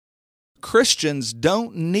Christians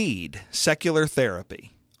don't need secular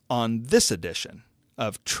therapy on this edition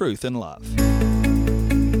of Truth and Love.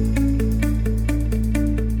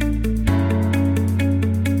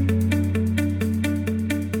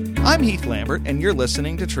 I'm Heath Lambert, and you're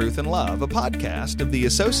listening to Truth and Love, a podcast of the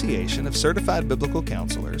Association of Certified Biblical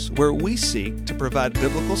Counselors, where we seek to provide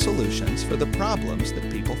biblical solutions for the problems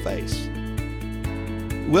that people face.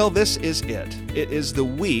 Well, this is it. It is the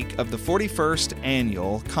week of the 41st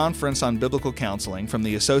Annual Conference on Biblical Counseling from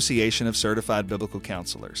the Association of Certified Biblical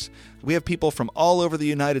Counselors. We have people from all over the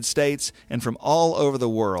United States and from all over the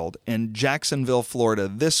world in Jacksonville, Florida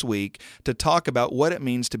this week to talk about what it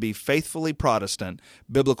means to be faithfully Protestant,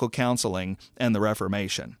 biblical counseling, and the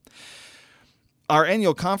Reformation. Our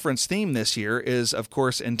annual conference theme this year is, of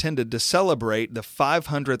course, intended to celebrate the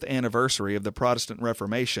 500th anniversary of the Protestant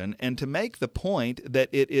Reformation and to make the point that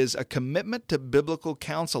it is a commitment to biblical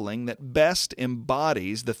counseling that best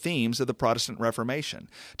embodies the themes of the Protestant Reformation.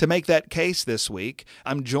 To make that case this week,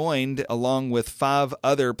 I'm joined along with 5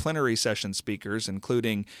 other plenary session speakers,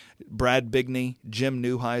 including Brad Bigney, Jim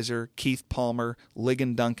Neuheiser, Keith Palmer,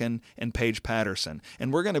 Ligon Duncan, and Paige Patterson.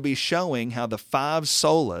 And we're going to be showing how the 5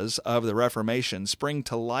 solas of the Reformation spring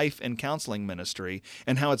to life in counseling ministry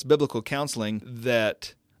and how it's biblical counseling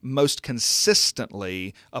that most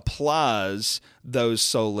consistently applies those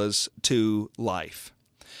solas to life.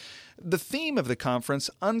 The theme of the conference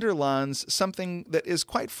underlines something that is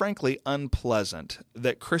quite frankly unpleasant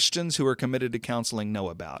that Christians who are committed to counseling know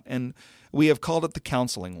about, and we have called it the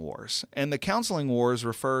counseling wars. And the counseling wars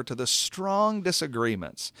refer to the strong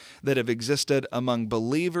disagreements that have existed among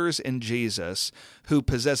believers in Jesus who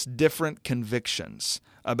possess different convictions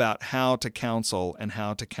about how to counsel and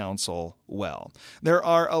how to counsel well. There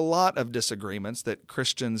are a lot of disagreements that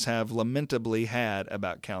Christians have lamentably had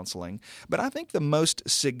about counseling, but I think the most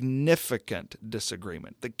significant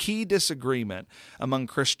disagreement, the key disagreement among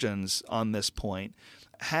Christians on this point,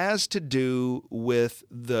 has to do with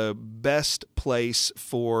the best place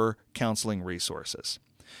for counseling resources.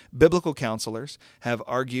 Biblical counselors have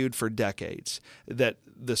argued for decades that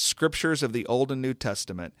the scriptures of the Old and New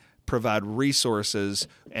Testament provide resources,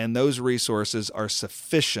 and those resources are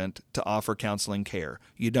sufficient to offer counseling care.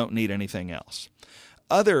 You don't need anything else.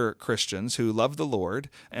 Other Christians who love the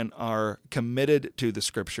Lord and are committed to the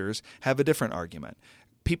scriptures have a different argument.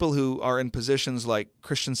 People who are in positions like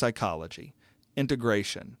Christian psychology,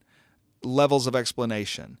 integration, levels of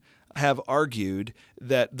explanation, have argued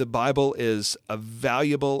that the Bible is a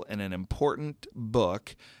valuable and an important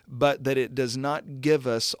book, but that it does not give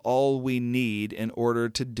us all we need in order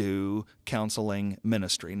to do counseling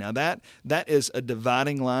ministry. Now that is a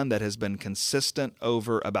dividing line that has been consistent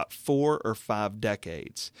over about 4 or 5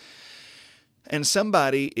 decades. And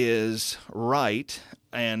somebody is right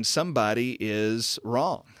and somebody is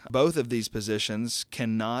wrong. Both of these positions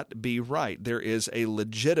cannot be right. There is a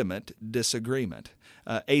legitimate disagreement.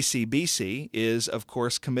 ACBC is, of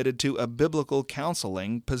course, committed to a biblical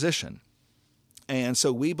counseling position. And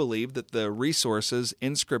so we believe that the resources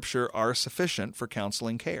in Scripture are sufficient for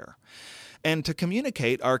counseling care. And to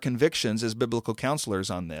communicate our convictions as biblical counselors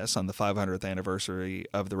on this, on the 500th anniversary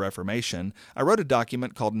of the Reformation, I wrote a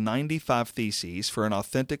document called 95 Theses for an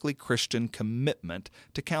Authentically Christian Commitment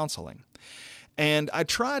to Counseling. And I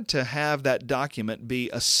tried to have that document be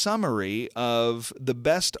a summary of the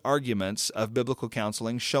best arguments of biblical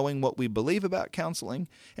counseling, showing what we believe about counseling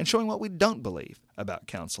and showing what we don't believe about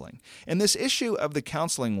counseling. And this issue of the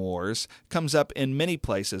counseling wars comes up in many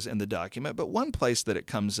places in the document, but one place that it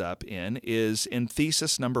comes up in is in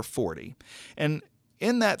thesis number 40. And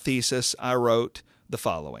in that thesis, I wrote the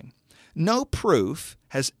following: no proof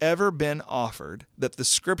has ever been offered that the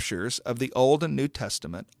scriptures of the Old and New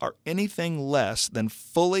Testament are anything less than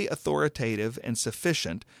fully authoritative and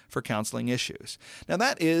sufficient for counseling issues. Now,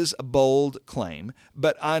 that is a bold claim,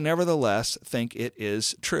 but I nevertheless think it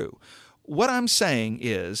is true. What I'm saying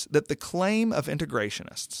is that the claim of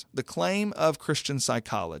integrationists, the claim of Christian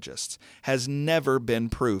psychologists, has never been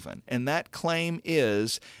proven. And that claim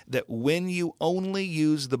is that when you only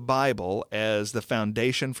use the Bible as the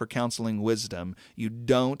foundation for counseling wisdom, you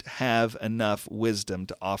don't have enough wisdom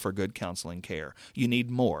to offer good counseling care. You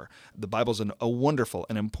need more. The Bible's a wonderful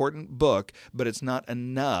and important book, but it's not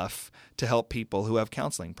enough to help people who have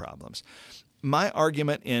counseling problems. My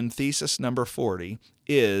argument in thesis number 40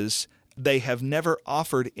 is they have never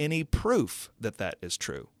offered any proof that that is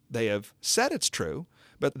true. They have said it's true,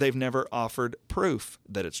 but they've never offered proof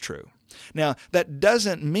that it's true. Now, that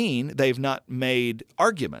doesn't mean they've not made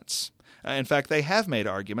arguments. In fact, they have made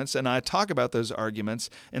arguments, and I talk about those arguments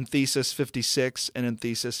in Thesis 56 and in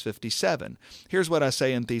Thesis 57. Here's what I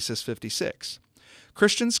say in Thesis 56.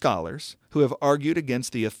 Christian scholars who have argued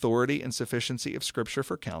against the authority and sufficiency of Scripture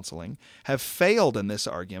for counseling have failed in this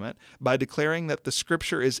argument by declaring that the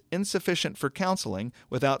Scripture is insufficient for counseling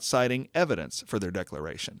without citing evidence for their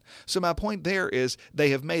declaration. So my point there is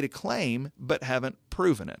they have made a claim but haven't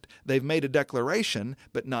proven it. They've made a declaration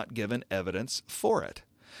but not given evidence for it.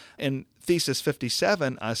 In Thesis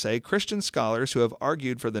 57, I say, Christian scholars who have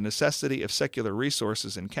argued for the necessity of secular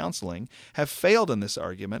resources in counseling have failed in this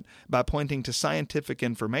argument by pointing to scientific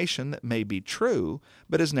information that may be true,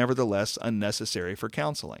 but is nevertheless unnecessary for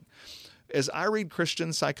counseling. As I read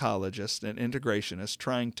Christian psychologists and integrationists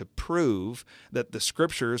trying to prove that the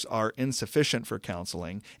Scriptures are insufficient for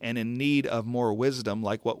counseling and in need of more wisdom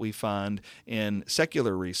like what we find in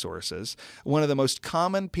secular resources, one of the most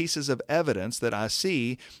common pieces of evidence that I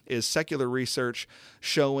see is secular research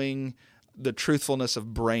showing the truthfulness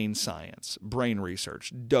of brain science, brain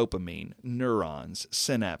research, dopamine, neurons,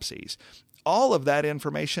 synapses. All of that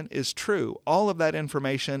information is true. All of that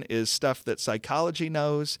information is stuff that psychology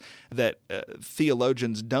knows, that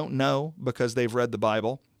theologians don't know because they've read the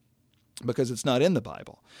Bible, because it's not in the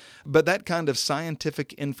Bible. But that kind of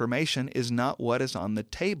scientific information is not what is on the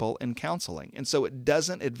table in counseling. And so it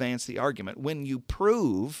doesn't advance the argument. When you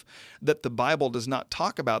prove that the Bible does not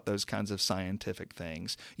talk about those kinds of scientific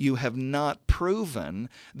things, you have not proven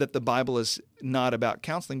that the Bible is not about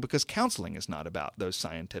counseling, because counseling is not about those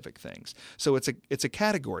scientific things. So it's a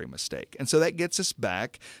category mistake. And so that gets us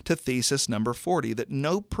back to thesis number 40, that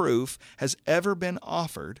no proof has ever been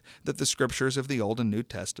offered that the Scriptures of the Old and New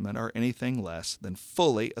Testament are anything less than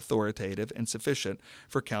fully authoritative and sufficient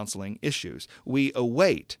for counseling issues. We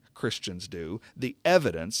await, Christians do, the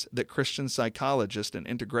evidence that Christian psychologists and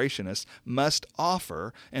integrationists must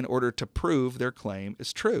offer in order to prove their claim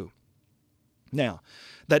is true. Now,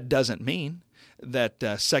 that doesn't mean that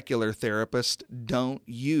secular therapists don't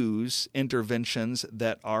use interventions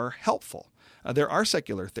that are helpful. There are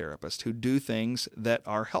secular therapists who do things that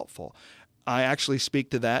are helpful. I actually speak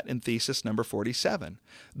to that in thesis number 47.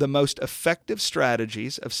 The most effective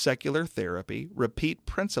strategies of secular therapy repeat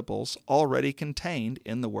principles already contained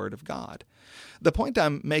in the Word of God. The point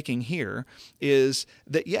I'm making here is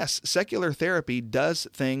that, yes, secular therapy does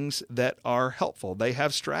things that are helpful. They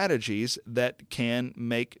have strategies that can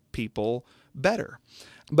make people better.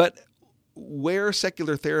 But where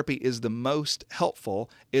secular therapy is the most helpful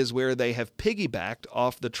is where they have piggybacked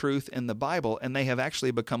off the truth in the Bible, and they have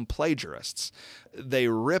actually become plagiarists. They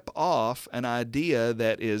rip off an idea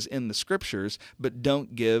that is in the Scriptures, but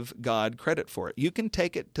don't give God credit for it. You can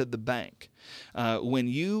take it to the bank. When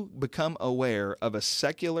you become aware of a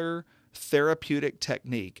secular therapeutic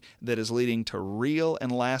technique that is leading to real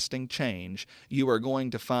and lasting change, you are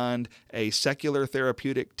going to find a secular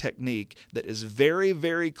therapeutic technique that is very,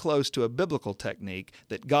 very close to a biblical technique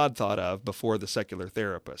that God thought of before the secular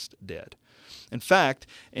therapist did. In fact,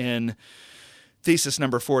 in thesis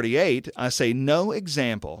number 48, I say no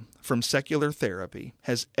example from secular therapy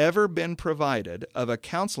has ever been provided of a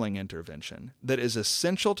counseling intervention that is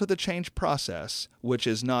essential to the change process which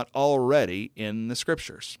is not already in the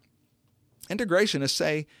Scriptures. Integrationists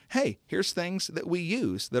say, hey, here's things that we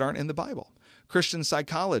use that aren't in the Bible. Christian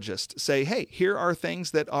psychologists say, hey, here are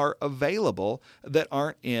things that are available that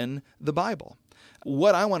aren't in the Bible.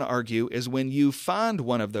 What I want to argue is when you find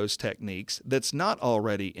one of those techniques that's not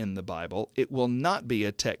already in the Bible, it will not be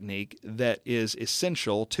a technique that is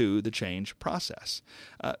essential to the change process.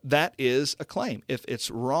 That is a claim. If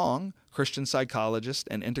it's wrong, Christian psychologists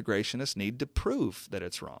and integrationists need to prove that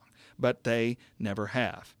it's wrong, but they never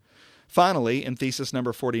have. Finally, in thesis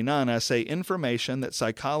number 49, I say information that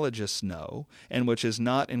psychologists know and which is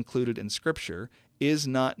not included in Scripture is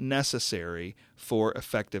not necessary for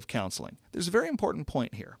effective counseling. There's a very important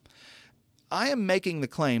point here. I am making the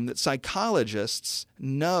claim that psychologists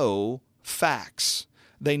know facts.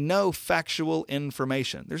 They know factual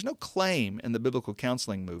information. There's no claim in the biblical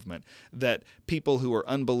counseling movement that people who are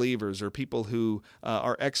unbelievers or people who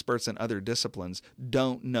are experts in other disciplines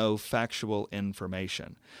don't know factual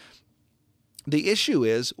information. The issue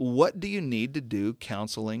is, what do you need to do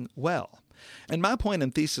counseling well? And my point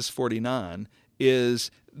in thesis 49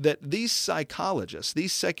 is that these psychologists,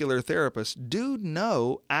 these secular therapists, do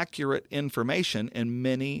know accurate information in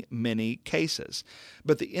many, many cases.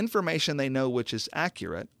 But the information they know which is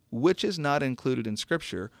accurate, which is not included in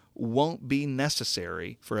Scripture, won't be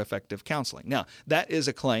necessary for effective counseling. Now, that is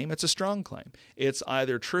a claim. It's a strong claim. It's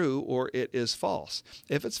either true or it is false.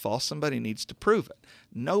 If it's false, somebody needs to prove it.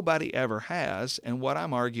 Nobody ever has, and what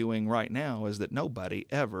I'm arguing right now is that nobody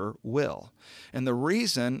ever will. And the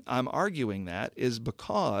reason I'm arguing that is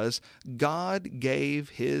because God gave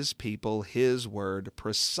His people His word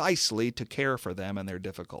precisely to care for them and their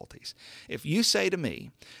difficulties. If you say to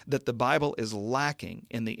me that the Bible is lacking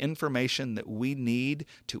in the information that we need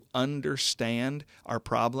to understand our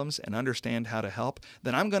problems and understand how to help,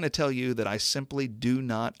 then I'm going to tell you that I simply do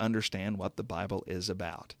not understand what the Bible is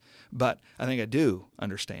about. But I think I do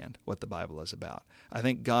understand what the Bible is about. I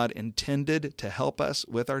think God intended to help us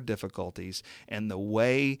with our difficulties, and the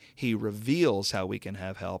way He reveals how we can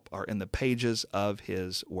have help are in the pages of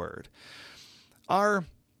His Word. Our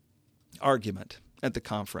argument at the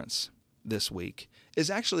conference this week is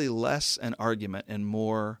actually less an argument and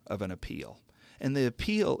more of an appeal. And the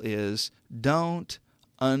appeal is, don't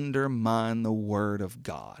undermine the Word of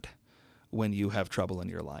God when you have trouble in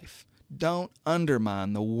your life. Don't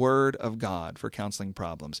undermine the Word of God for counseling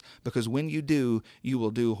problems, because when you do, you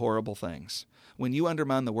will do horrible things. When you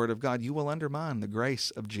undermine the Word of God, you will undermine the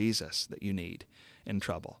grace of Jesus that you need in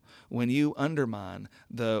trouble. When you undermine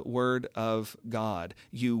the Word of God,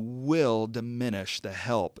 you will diminish the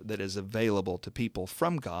help that is available to people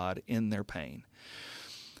from God in their pain.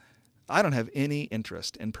 I don't have any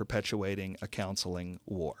interest in perpetuating a counseling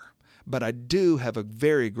war. But I do have a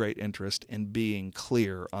very great interest in being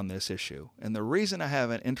clear on this issue. And the reason I have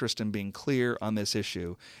an interest in being clear on this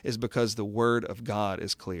issue is because the Word of God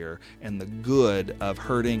is clear and the good of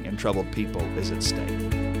hurting and troubled people is at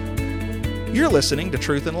stake. You're listening to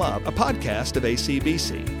Truth and Love, a podcast of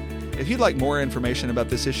ACBC. If you'd like more information about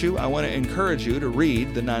this issue, I want to encourage you to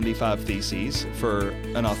read the 95 Theses for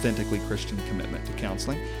an authentically Christian commitment to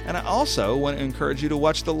counseling. And I also want to encourage you to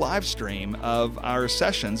watch the live stream of our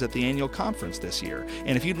sessions at the annual conference this year.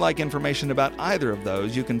 And if you'd like information about either of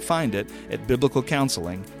those, you can find it at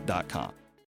biblicalcounseling.com.